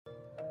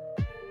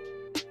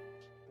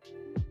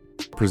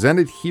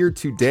presented here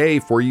today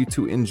for you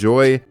to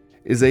enjoy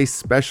is a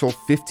special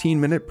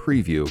 15-minute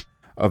preview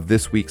of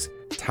this week's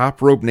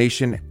Top Rope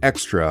Nation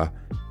Extra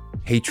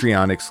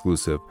Patreon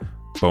exclusive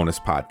bonus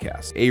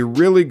podcast. A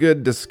really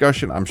good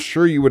discussion I'm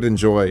sure you would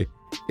enjoy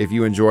if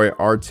you enjoy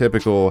our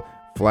typical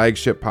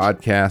flagship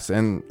podcast.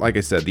 And like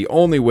I said, the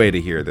only way to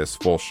hear this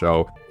full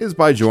show is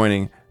by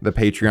joining the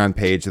Patreon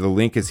page. The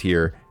link is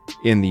here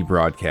in the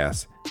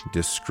broadcast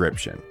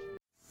description.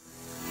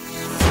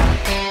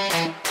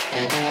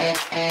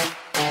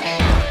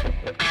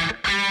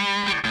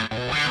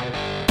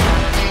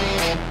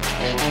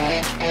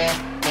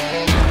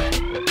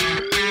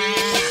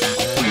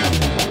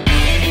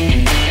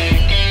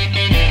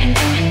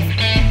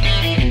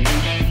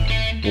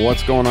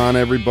 What's going on,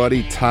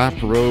 everybody? Top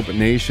Rope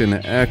Nation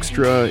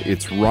Extra.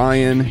 It's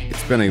Ryan.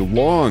 It's been a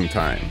long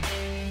time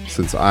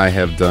since I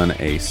have done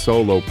a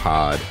solo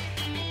pod,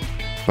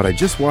 but I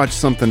just watched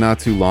something not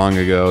too long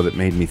ago that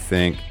made me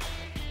think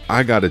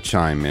I gotta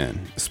chime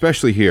in,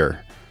 especially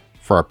here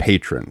for our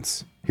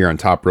patrons here on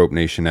Top Rope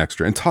Nation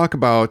Extra, and talk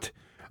about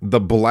the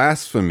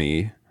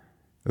blasphemy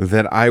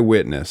that I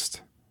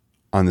witnessed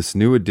on this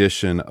new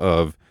edition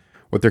of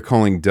what they're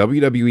calling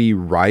WWE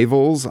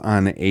Rivals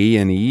on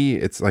A&E.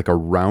 It's like a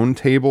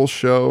roundtable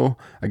show,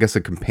 I guess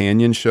a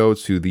companion show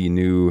to the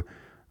new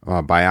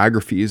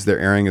biographies they're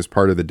airing as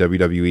part of the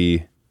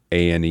WWE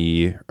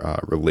A&E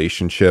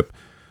relationship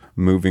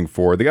moving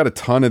forward. They got a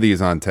ton of these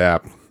on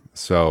tap,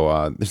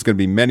 so there's going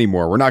to be many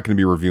more. We're not going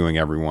to be reviewing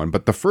everyone,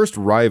 but the first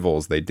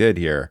Rivals they did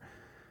here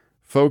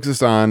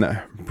focused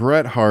on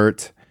Bret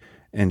Hart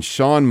and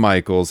Shawn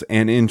Michaels,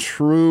 and in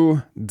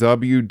true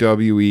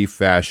WWE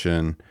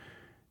fashion,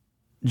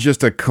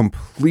 just a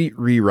complete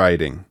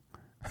rewriting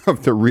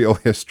of the real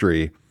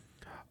history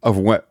of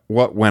what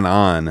went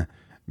on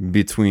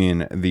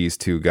between these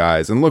two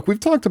guys. And look, we've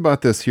talked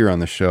about this here on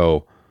the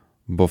show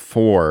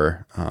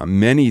before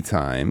many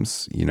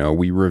times. You know,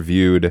 we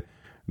reviewed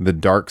the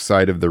Dark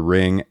Side of the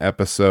Ring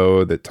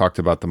episode that talked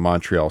about the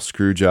Montreal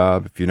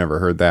Screwjob. If you never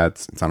heard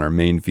that, it's on our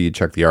main feed.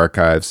 Check the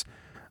archives.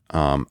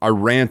 I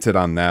ranted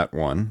on that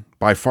one.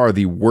 By far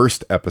the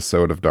worst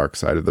episode of Dark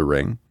Side of the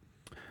Ring.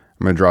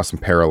 I'm going to draw some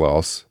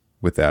parallels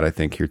with that, I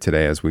think, here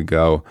today as we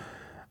go.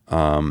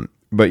 But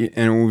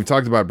when we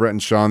talked about Bret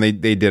and Shawn, they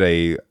did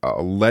a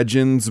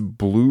Legends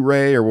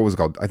Blu-ray, or what was it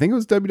called? I think it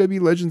was WWE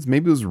Legends.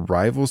 Maybe it was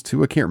Rivals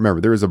too. I can't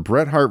remember. There was a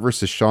Bret Hart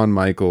versus Shawn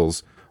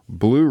Michaels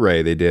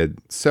Blu-ray they did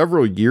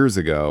several years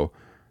ago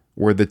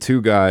where the two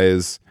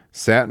guys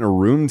sat in a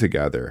room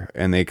together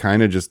and they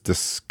kind of just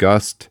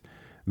discussed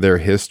their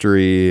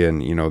history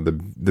and, you know, the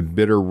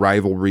bitter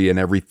rivalry and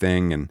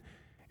everything.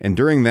 And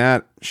during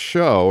that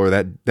show, or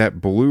that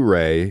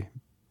Blu-ray,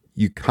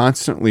 you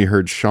constantly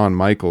heard Shawn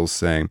Michaels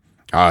saying,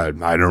 I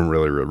don't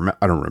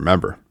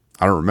remember.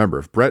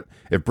 If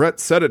Bret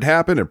said it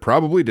happened, it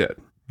probably did.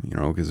 You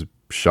know, because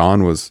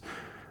Shawn was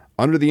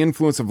under the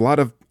influence of a lot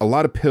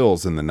of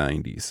pills in the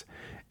 90s.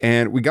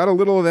 And we got a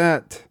little of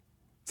that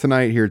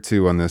tonight here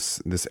too on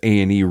this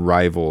A&E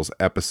Rivals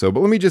episode.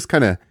 But let me just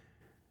kind of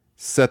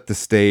set the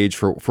stage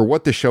for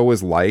what the show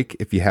is like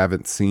if you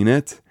haven't seen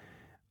it.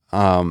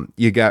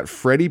 You got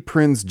Freddie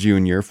Prinze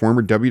Jr.,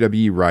 former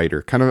WWE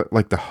writer, kind of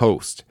like the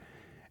host.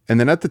 And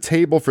then at the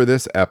table for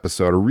this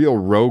episode, a real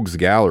rogues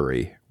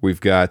gallery, we've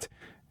got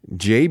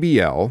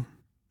JBL,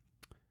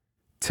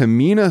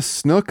 Tamina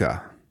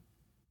Snuka,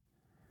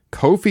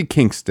 Kofi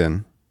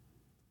Kingston,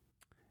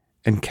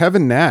 and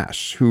Kevin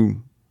Nash, who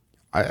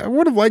I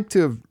would have liked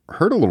to have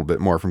heard a little bit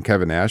more from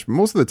Kevin Nash, but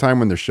most of the time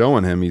when they're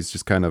showing him, he's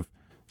just kind of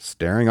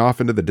staring off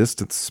into the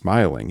distance,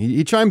 smiling.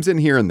 He chimes in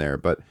here and there,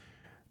 but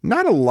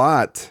not a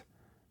lot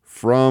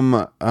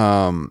from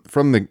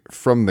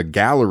the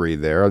gallery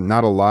there,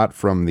 not a lot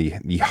from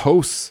the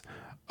hosts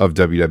of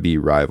WWE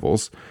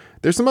Rivals.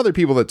 There's some other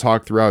people that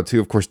talk throughout too.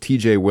 Of course,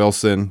 TJ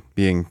Wilson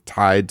being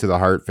tied to the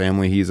Hart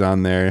family, he's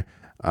on there.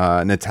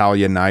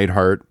 Natalia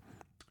Neidhart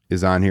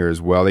is on here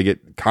as well. They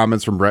get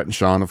comments from Bret and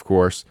Shawn, of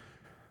course.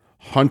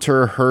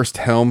 Hunter Hearst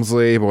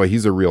Helmsley, boy,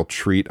 he's a real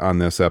treat on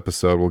this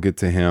episode. We'll get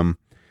to him.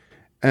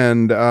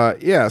 And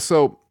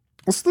so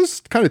let's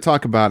kind of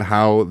talk about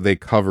how they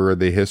cover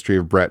the history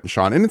of Bret and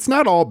Shawn. And it's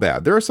not all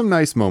bad. There are some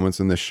nice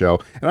moments in this show.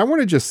 And I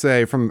want to just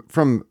say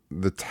from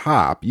the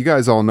top, you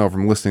guys all know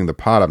from listening to the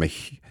pod, I'm a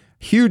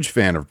huge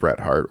fan of Bret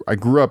Hart. I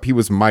grew up, he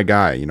was my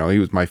guy. You know, he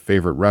was my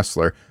favorite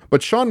wrestler.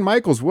 But Shawn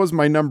Michaels was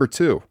my number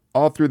two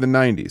all through the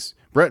 90s.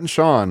 Bret and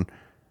Shawn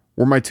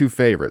were my two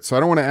favorites. So I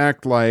don't want to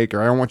act like,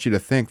 or I don't want you to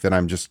think that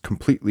I'm just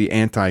completely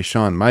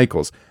anti-Shawn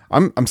Michaels.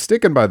 I'm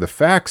sticking by the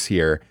facts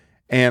here.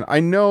 And I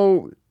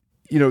know,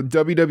 you know,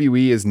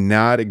 WWE is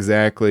not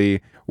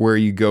exactly where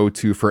you go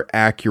to for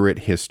accurate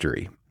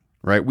history,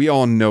 right? We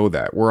all know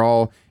that.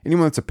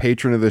 Anyone that's a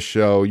patron of this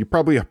show, you're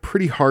probably a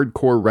pretty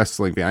hardcore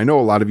wrestling fan. I know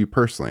a lot of you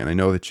personally, and I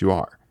know that you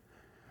are.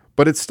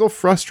 But it's still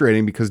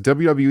frustrating because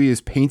WWE is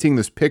painting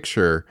this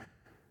picture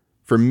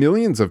for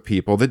millions of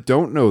people that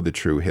don't know the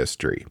true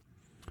history,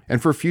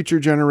 and for future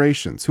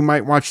generations who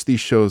might watch these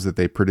shows that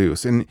they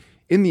produce. And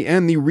in the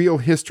end, the real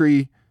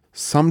history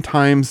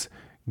sometimes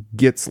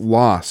gets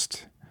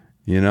lost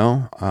You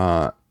know,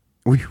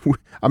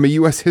 I'm a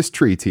U.S.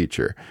 history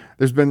teacher.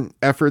 There's been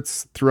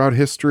efforts throughout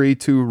history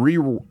to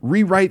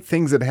rewrite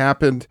things that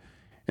happened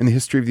in the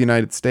history of the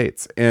United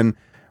States. And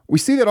we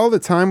see that all the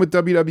time with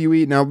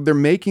WWE. Now, they're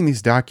making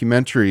these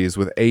documentaries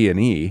with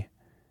A&E.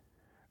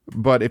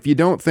 But if you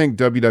don't think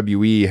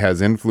WWE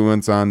has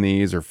influence on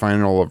these or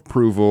final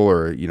approval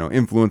or,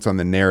 influence on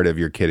the narrative,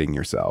 you're kidding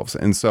yourselves.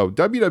 And so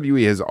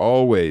WWE has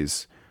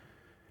always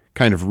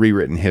kind of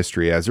rewritten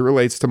history as it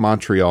relates to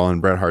Montreal and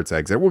Bret Hart's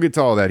exit. We'll get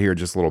to all that here in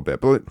just a little bit,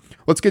 but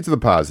let's get to the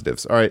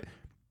positives. All right.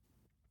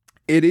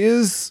 It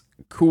is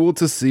cool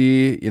to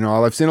see,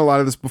 I've seen a lot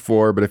of this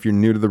before, but if you're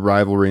new to the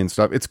rivalry and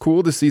stuff, it's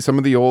cool to see some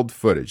of the old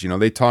footage.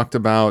 They talked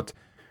about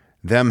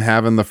them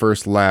having the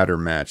first ladder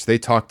match. They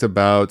talked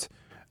about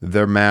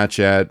their match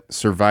at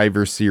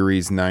Survivor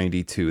Series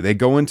 92. They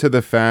go into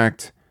the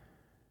fact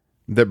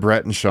that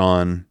Bret and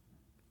Shawn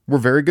were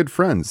very good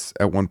friends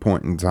at one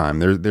point in time.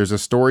 There's a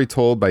story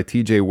told by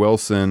TJ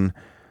Wilson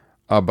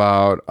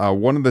about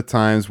one of the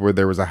times where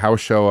there was a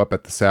house show up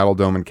at the Saddle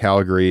Dome in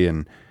Calgary,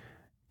 and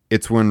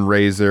it's when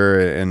Razor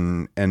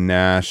and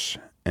Nash,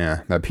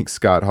 that being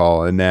Scott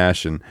Hall and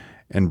Nash and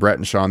Bret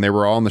and Shawn, they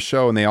were all on the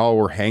show, and they all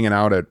were hanging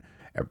out at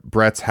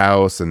Bret's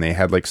house, and they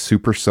had like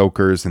super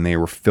soakers, and they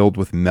were filled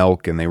with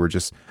milk, and they were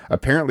just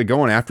apparently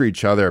going after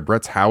each other at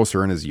Bret's house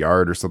or in his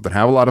yard or something,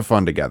 have a lot of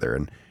fun together.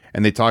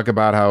 And they talk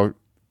about how,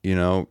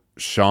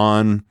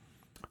 Shawn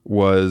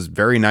was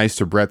very nice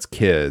to Bret's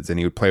kids, and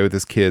he would play with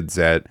his kids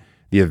at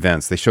the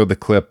events. They showed the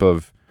clip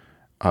of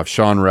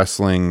Shawn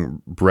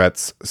wrestling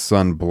Bret's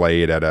son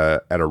Blade at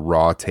a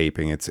Raw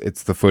taping.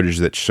 It's the footage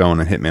that's shown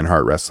in Hitman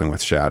Hart Wrestling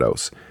with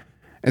Shadows.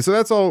 And so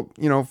that's all,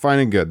 fine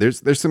and good.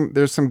 There's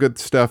some good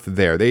stuff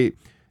there.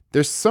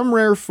 There's some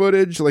rare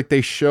footage, like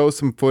they show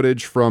some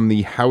footage from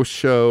the house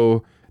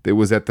show that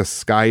was at the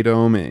Sky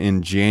Dome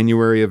in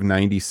January of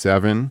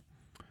 97,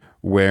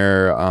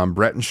 where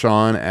Bret and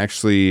Shawn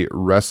actually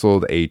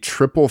wrestled a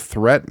triple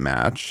threat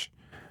match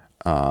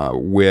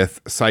with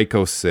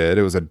Psycho Sid.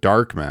 It was a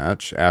dark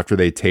match after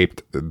they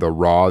taped the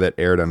Raw that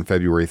aired on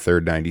February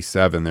 3rd,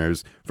 97.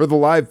 There's, for the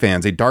live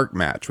fans, a dark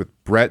match with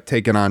Bret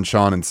taking on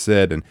Shawn and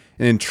Sid. And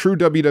in true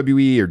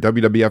WWE or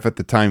WWF at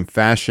the time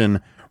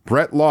fashion,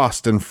 Bret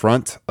lost in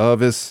front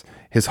of his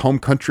home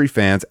country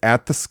fans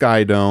at the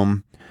Sky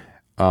Dome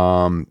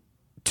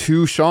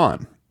to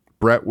Shawn.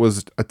 Bret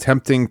was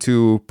attempting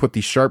to put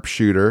the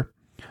sharpshooter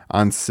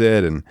on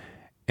Sid,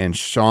 and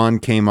Shawn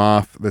came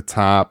off the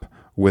top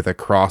with a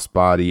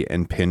crossbody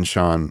and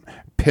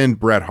pinned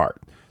Bret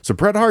Hart. So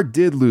Bret Hart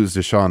did lose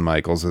to Shawn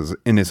Michaels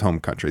in his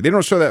home country. They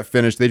don't show that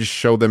finish. They just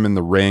show them in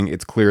the ring.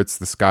 It's clear it's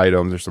the Sky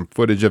Dome. There's some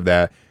footage of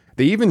that.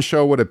 They even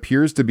show what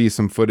appears to be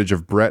some footage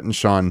of Bret and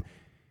Shawn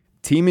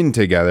teaming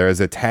together as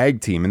a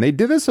tag team. And they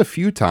did this a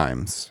few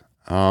times.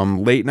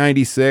 Late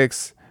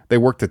 96, they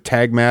worked a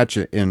tag match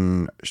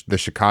in the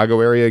Chicago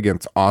area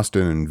against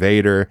Austin and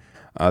Vader.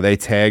 They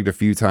tagged a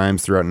few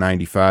times throughout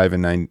 95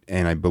 and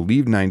I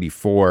believe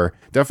 94,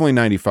 definitely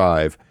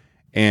 95.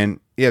 And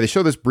yeah, they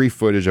show this brief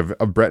footage of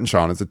Bret and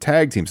Shawn as a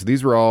tag team. So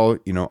these were all,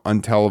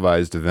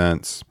 untelevised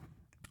events.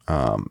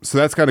 So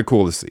that's kind of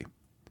cool to see,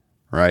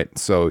 right?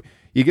 So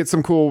you get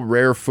some cool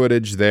rare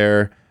footage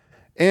there.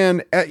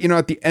 And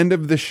at the end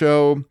of the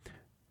show,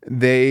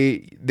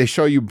 they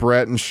show you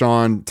Bret and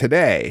Shawn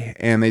today,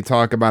 and they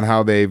talk about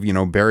how they've,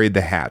 buried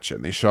the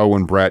hatchet. They show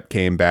when Bret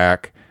came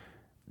back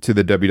to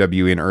the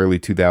WWE in early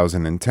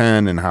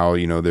 2010 and how,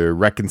 their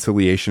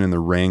reconciliation in the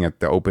ring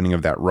at the opening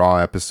of that Raw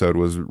episode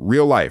was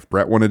real life.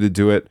 Bret wanted to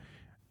do it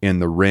in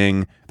the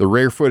ring. The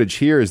rare footage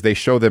here is they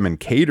show them in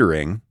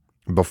catering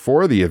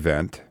before the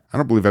event. I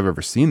don't believe I've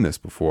ever seen this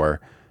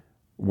before,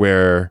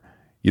 where,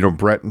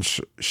 Bret and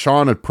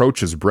Shawn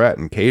approaches Bret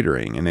in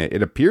catering, and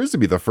it appears to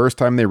be the first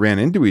time they ran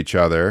into each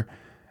other.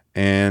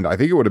 And I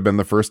think it would have been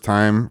the first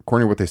time,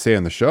 according to what they say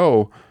in the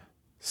show,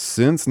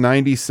 since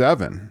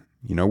 97.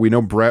 We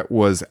know Bret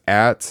was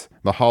at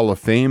the Hall of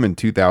Fame in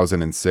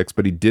 2006,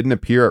 but he didn't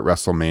appear at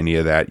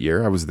WrestleMania that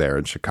year. I was there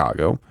in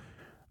Chicago.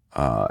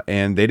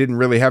 And they didn't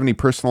really have any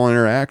personal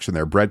interaction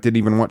there. Bret didn't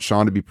even want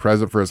Shawn to be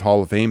present for his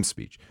Hall of Fame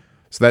speech.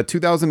 So that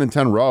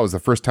 2010 Raw was the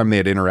first time they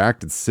had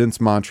interacted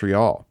since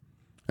Montreal.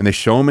 And they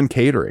show him in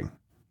catering.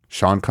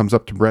 Shawn comes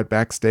up to Bret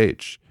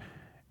backstage,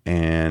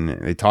 and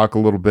they talk a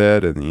little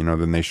bit, and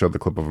then they show the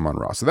clip of him on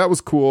Raw. So that was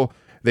cool.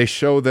 They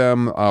show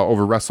them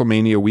over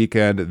WrestleMania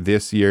weekend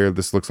this year.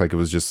 This looks like it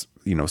was just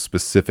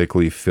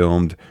specifically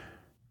filmed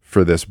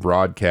for this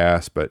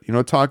broadcast, but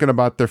talking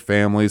about their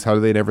families, how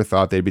they never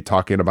thought they'd be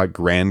talking about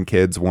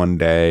grandkids one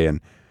day, and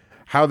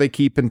how they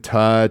keep in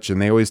touch,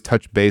 and they always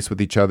touch base with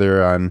each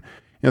other on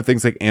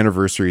things like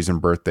anniversaries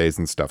and birthdays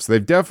and stuff. So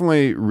they've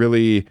definitely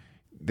really.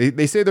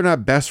 They say they're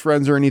not best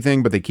friends or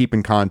anything, but they keep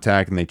in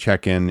contact and they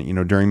check in,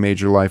 during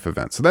major life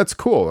events. So that's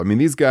cool. I mean,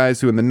 these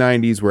guys who in the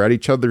 90s were at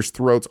each other's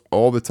throats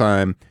all the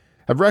time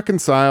have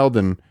reconciled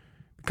and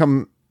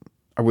become,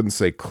 I wouldn't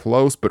say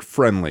close, but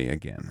friendly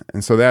again.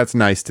 And so that's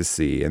nice to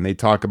see. And they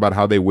talk about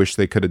how they wish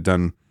they could have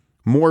done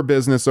more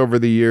business over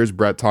the years.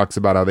 Bret talks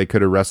about how they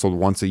could have wrestled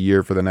once a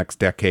year for the next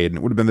decade, and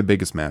it would have been the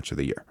biggest match of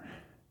the year.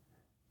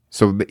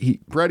 So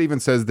Bret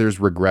even says there's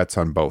regrets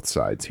on both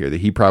sides here,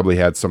 that he probably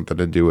had something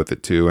to do with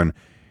it too,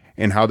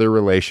 and how their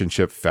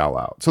relationship fell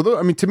out. So,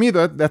 I mean, to me,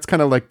 that's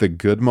kind of like the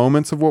good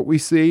moments of what we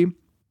see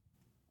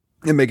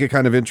and make it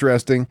kind of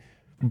interesting.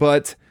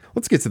 But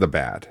let's get to the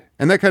bad.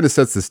 And that kind of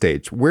sets the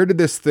stage. Where did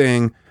this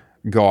thing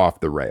go off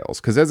the rails?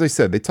 Because as I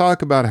said, they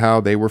talk about how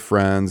they were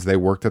friends. They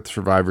worked at the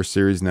Survivor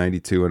Series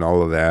 92 and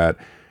all of that.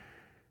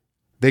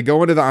 They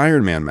go into the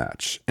Iron Man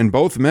match, and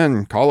both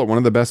men call it one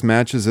of the best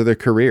matches of their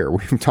career.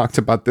 We've talked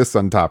about this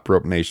on Top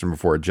Rope Nation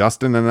before.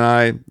 Justin and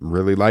I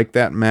really liked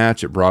that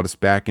match. It brought us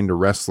back into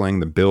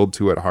wrestling, the build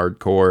to it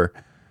hardcore.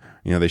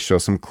 You know, they show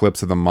some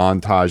clips of the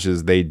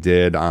montages they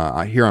did.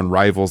 Here on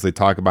Rivals, they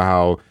talk about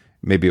how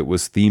maybe it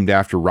was themed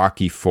after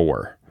Rocky IV,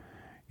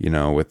 you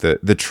know, with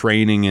the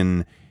training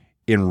in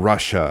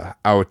Russia,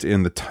 out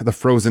in the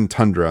frozen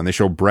tundra. And they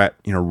show Bret,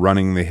 you know,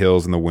 running the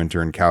hills in the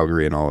winter in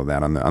Calgary and all of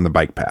that on the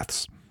bike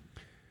paths.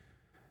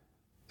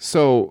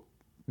 So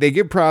they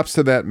give props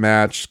to that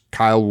match.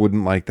 Kyle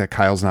wouldn't like that.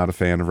 Kyle's not a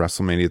fan of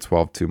WrestleMania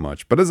 12 too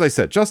much. But as I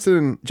said,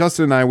 Justin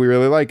and I, we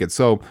really like it.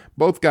 So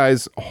both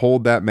guys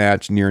hold that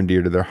match near and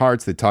dear to their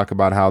hearts. They talk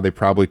about how they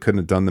probably couldn't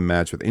have done the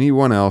match with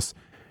anyone else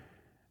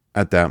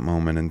at that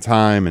moment in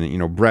time. And, you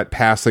know, Bret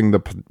passing the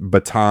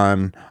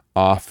baton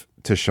off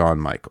to Shawn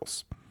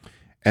Michaels.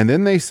 And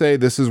then they say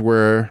this is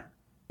where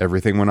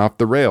everything went off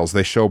the rails.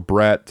 They show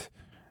Bret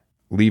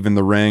leaving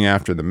the ring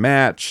after the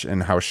match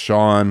and how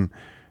Shawn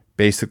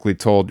basically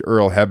told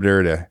Earl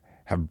Hebner to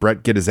have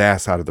Bret get his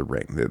ass out of the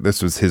ring.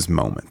 This was his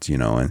moment, you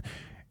know,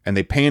 and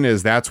they paint it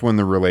as that's when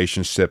the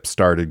relationship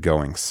started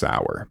going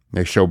sour.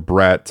 They show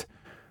Bret,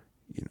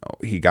 you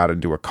know, he got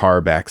into a car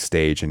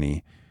backstage and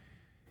he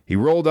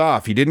rolled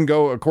off. He didn't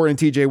go, according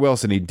to TJ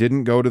Wilson, he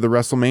didn't go to the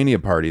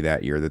WrestleMania party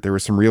that year, that there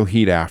was some real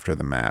heat after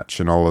the match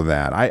and all of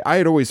that. I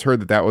had always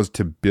heard that was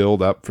to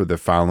build up for the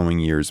following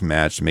year's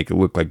match, to make it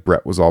look like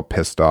Bret was all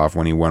pissed off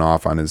when he went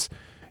off on his,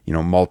 you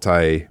know,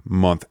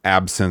 multi-month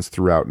absence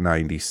throughout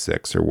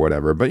 96 or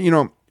whatever. But, you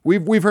know,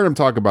 we've heard him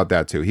talk about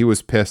that too. He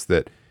was pissed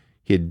that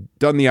he had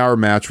done the hour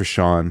match with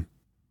Shawn.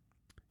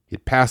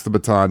 He'd passed the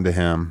baton to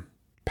him,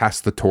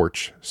 passed the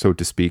torch, so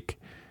to speak.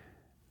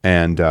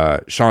 And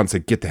Shawn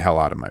said, "Get the hell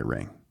out of my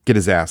ring. Get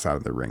his ass out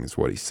of the ring," is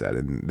what he said.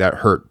 And that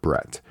hurt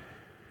Bret.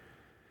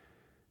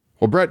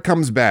 Well, Bret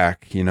comes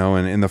back, you know,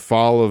 in the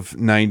fall of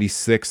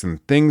 96,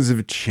 and things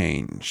have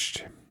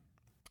changed.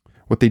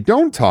 What they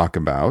don't talk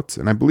about,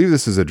 and I believe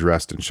this is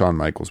addressed in Shawn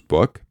Michaels'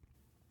 book,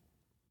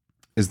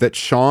 is that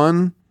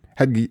Shawn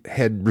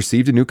had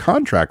received a new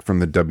contract from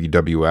the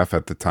WWF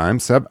at the time.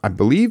 I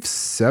believe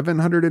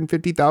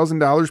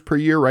 $750,000 per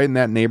year, right in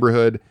that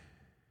neighborhood.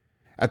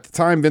 At the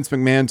time, Vince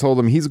McMahon told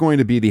him he's going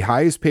to be the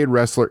highest paid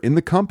wrestler in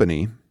the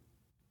company,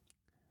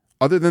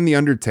 other than The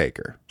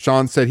Undertaker.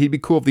 Shawn said he'd be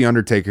cool if The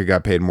Undertaker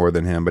got paid more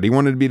than him, but he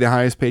wanted to be the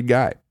highest paid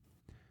guy.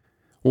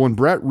 Well, when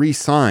Bret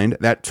re-signed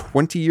that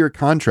 20-year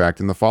contract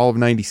in the fall of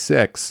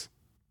 96,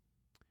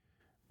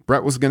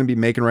 Bret was going to be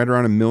making right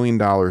around $1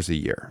 million a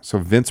year. So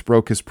Vince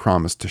broke his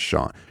promise to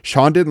Shawn.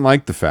 Shawn didn't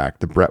like the fact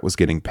that Bret was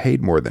getting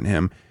paid more than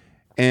him.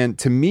 And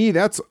to me,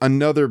 that's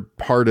another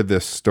part of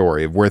this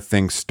story of where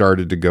things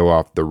started to go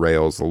off the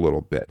rails a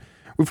little bit.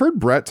 We've heard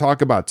Bret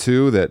talk about,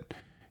 too, that,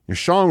 you know,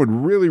 Shawn would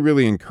really,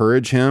 really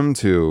encourage him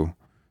to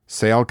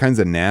say all kinds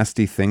of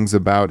nasty things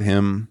about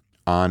him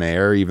on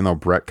air, even though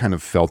Bret kind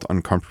of felt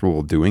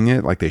uncomfortable doing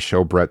it. Like they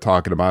show Bret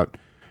talking about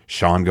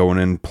Shawn going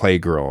in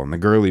Playgirl and the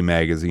girly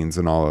magazines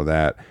and all of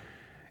that.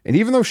 And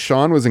even though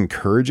Shawn was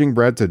encouraging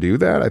Bret to do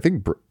that, I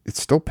think it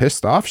still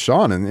pissed off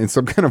Shawn in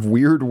some kind of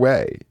weird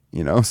way,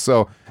 you know?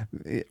 So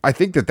I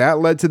think that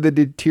led to the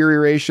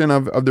deterioration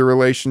of the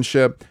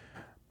relationship.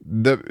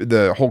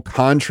 The whole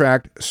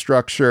contract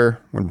structure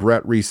when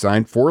Bret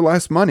re-signed for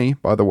less money,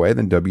 by the way,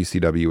 than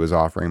WCW was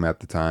offering him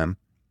at the time.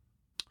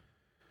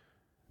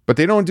 But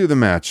they don't do the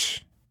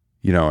match,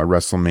 you know, at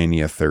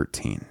WrestleMania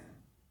 13.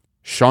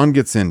 Shawn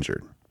gets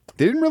injured.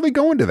 They didn't really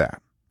go into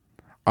that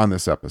on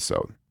this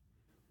episode.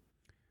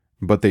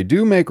 But they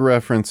do make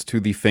reference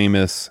to the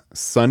famous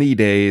sunny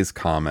days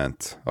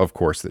comment, of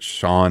course, that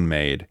Shawn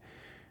made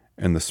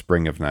in the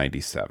spring of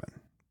 97.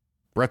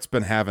 Bret's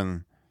been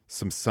having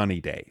some sunny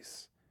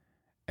days.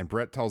 And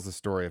Bret tells the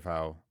story of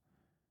how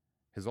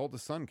his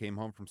oldest son came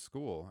home from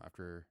school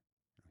after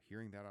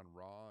hearing that on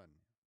Raw and